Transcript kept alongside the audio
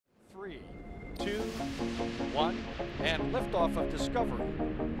Sun and liftoff of Discovery,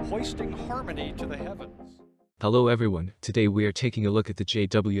 hoisting harmony to the heavens. Hello everyone, today we are taking a look at the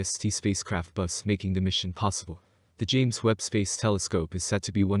JWST spacecraft bus making the mission possible. The James Webb Space Telescope is said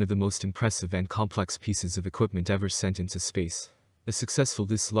to be one of the most impressive and complex pieces of equipment ever sent into space. A successful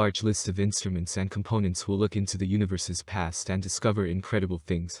this large list of instruments and components will look into the universe's past and discover incredible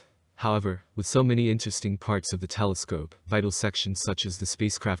things. However, with so many interesting parts of the telescope, vital sections such as the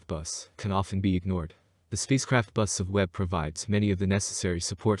spacecraft bus can often be ignored. The spacecraft bus of Webb provides many of the necessary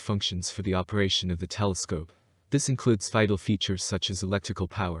support functions for the operation of the telescope. This includes vital features such as electrical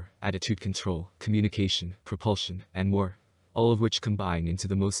power, attitude control, communication, propulsion, and more, all of which combine into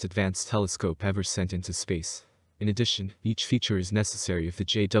the most advanced telescope ever sent into space. In addition, each feature is necessary if the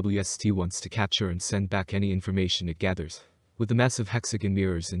JWST wants to capture and send back any information it gathers. With the massive hexagon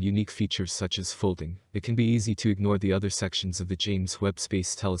mirrors and unique features such as folding, it can be easy to ignore the other sections of the James Webb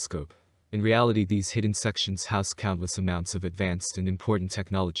Space Telescope. In reality, these hidden sections house countless amounts of advanced and important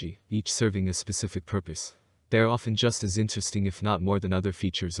technology, each serving a specific purpose. They are often just as interesting if not more than other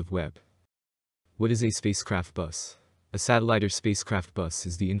features of Webb. What is a spacecraft bus? A satellite or spacecraft bus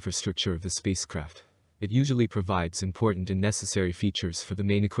is the infrastructure of the spacecraft. It usually provides important and necessary features for the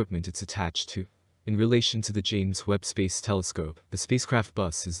main equipment it's attached to. In relation to the James Webb Space Telescope, the spacecraft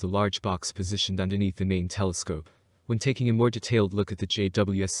bus is the large box positioned underneath the main telescope. When taking a more detailed look at the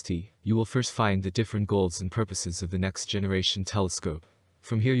JWST, you will first find the different goals and purposes of the next generation telescope.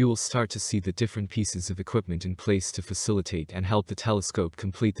 From here you will start to see the different pieces of equipment in place to facilitate and help the telescope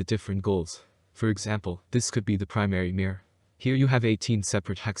complete the different goals. For example, this could be the primary mirror. Here you have 18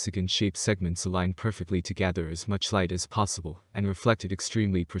 separate hexagon-shaped segments aligned perfectly to gather as much light as possible and reflect it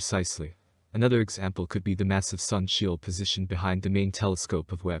extremely precisely. Another example could be the massive sun shield positioned behind the main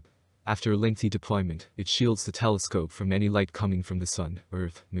telescope of Webb. After a lengthy deployment, it shields the telescope from any light coming from the sun,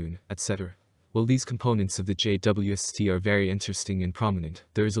 Earth, Moon, etc. While these components of the JWST are very interesting and prominent,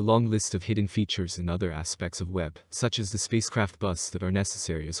 there is a long list of hidden features and other aspects of Webb, such as the spacecraft bus, that are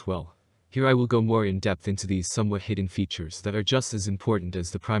necessary as well. Here I will go more in depth into these somewhat hidden features that are just as important as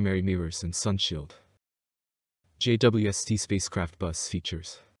the primary mirrors and sun shield. JWST spacecraft bus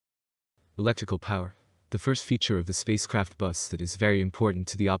features. Electrical power. The first feature of the spacecraft bus that is very important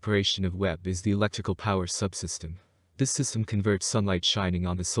to the operation of Webb is the electrical power subsystem. This system converts sunlight shining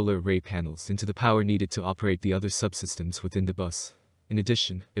on the solar array panels into the power needed to operate the other subsystems within the bus. In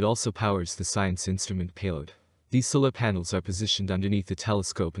addition, it also powers the science instrument payload. These solar panels are positioned underneath the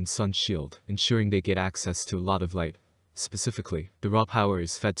telescope and sun shield, ensuring they get access to a lot of light. Specifically, the raw power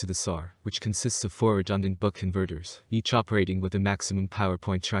is fed to the SAR, which consists of 4 redundant buck converters, each operating with a maximum power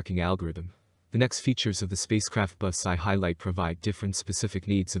point tracking algorithm. The next features of the spacecraft bus I highlight provide different specific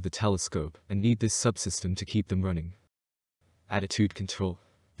needs of the telescope and need this subsystem to keep them running. Attitude control.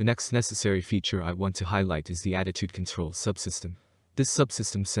 The next necessary feature I want to highlight is the attitude control subsystem. This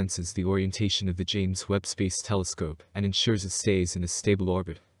subsystem senses the orientation of the James Webb Space Telescope and ensures it stays in a stable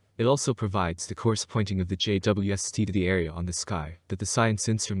orbit. It also provides the course pointing of the JWST to the area on the sky that the science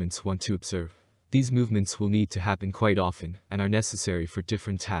instruments want to observe. These movements will need to happen quite often and are necessary for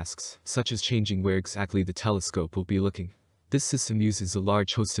different tasks, such as changing where exactly the telescope will be looking. This system uses a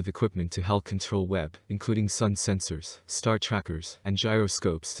large host of equipment to help control Webb, including sun sensors, star trackers, and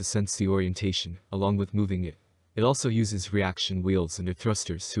gyroscopes to sense the orientation, along with moving it. It also uses reaction wheels and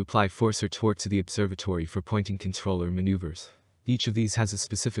thrusters to apply force or torque to the observatory for pointing control or maneuvers. Each of these has a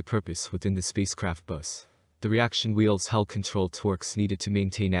specific purpose within the spacecraft bus. The reaction wheels help control torques needed to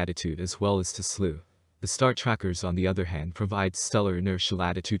maintain attitude as well as to slew. The star trackers, on the other hand, provide stellar inertial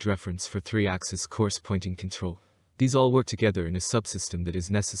attitude reference for 3-axis course pointing control. These all work together in a subsystem that is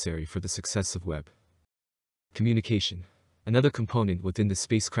necessary for the success of Webb. Communication. Another component within the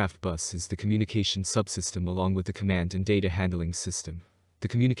spacecraft bus is the communication subsystem along with the command and data handling system. The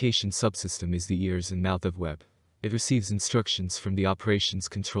communication subsystem is the ears and mouth of Webb. It receives instructions from the operations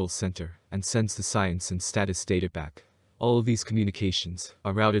control center and sends the science and status data back. All of these communications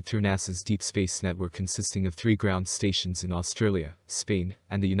are routed through NASA's Deep Space Network consisting of 3 ground stations in Australia, Spain,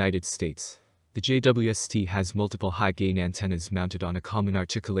 and the United States. The JWST has multiple high-gain antennas mounted on a common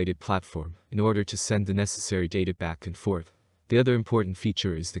articulated platform in order to send the necessary data back and forth. The other important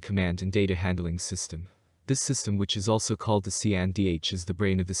feature is the command and data handling system. This system, which is also called the CANDH, is the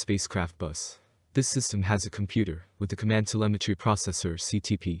brain of the spacecraft bus. This system has a computer with the command telemetry processor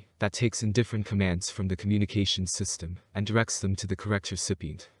 (CTP) that takes in different commands from the communications system and directs them to the correct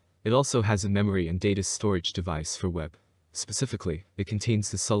recipient. It also has a memory and data storage device for Webb. Specifically, it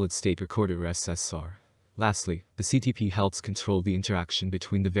contains the solid-state recorder SSR. Lastly, the CTP helps control the interaction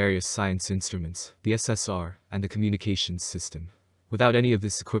between the various science instruments, the SSR, and the communications system. Without any of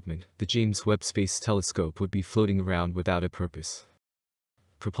this equipment, the James Webb Space Telescope would be floating around without a purpose.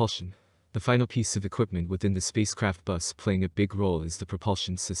 Propulsion. The final piece of equipment within the spacecraft bus playing a big role is the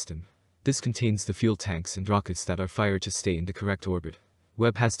propulsion system. This contains the fuel tanks and rockets that are fired to stay in the correct orbit.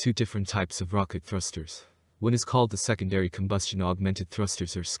 Webb has two different types of rocket thrusters. One is called the secondary combustion augmented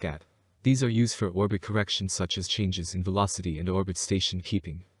thrusters or SCAT. These are used for orbit correction such as changes in velocity and orbit station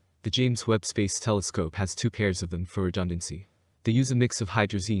keeping. The James Webb Space Telescope has two pairs of them for redundancy. They use a mix of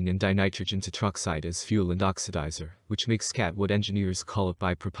hydrazine and dinitrogen tetroxide as fuel and oxidizer, which makes SCAT what engineers call a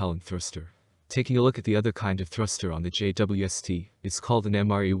bipropellant thruster. Taking a look at the other kind of thruster on the JWST, it's called an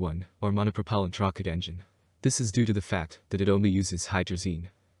MRE-1, or monopropellant rocket engine. This is due to the fact that it only uses hydrazine.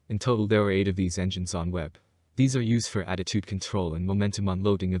 In total there are 8 of these engines on Webb. These are used for attitude control and momentum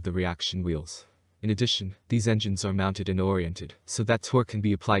unloading of the reaction wheels. In addition, these engines are mounted and oriented, so that torque can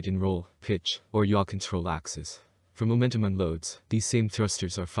be applied in roll, pitch, or yaw control axes. For momentum unloads, these same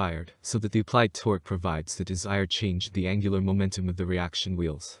thrusters are fired, so that the applied torque provides the desired change in the angular momentum of the reaction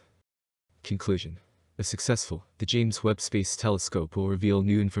wheels. Conclusion. If successful, the James Webb Space Telescope will reveal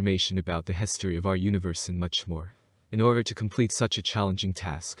new information about the history of our universe and much more. In order to complete such a challenging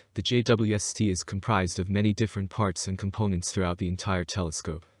task, the JWST is comprised of many different parts and components throughout the entire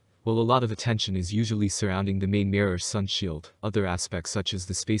telescope. While a lot of attention is usually surrounding the main mirror sun shield, other aspects such as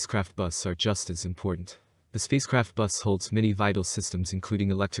the spacecraft bus are just as important. The spacecraft bus holds many vital systems including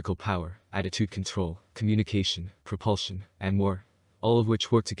electrical power, attitude control, communication, propulsion, and more, all of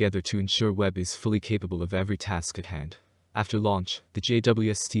which work together to ensure Webb is fully capable of every task at hand. After launch, the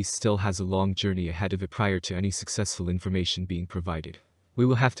JWST still has a long journey ahead of it prior to any successful information being provided. We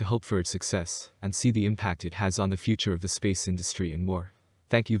will have to hope for its success, and see the impact it has on the future of the space industry and more.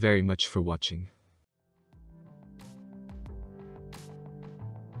 Thank you very much for watching.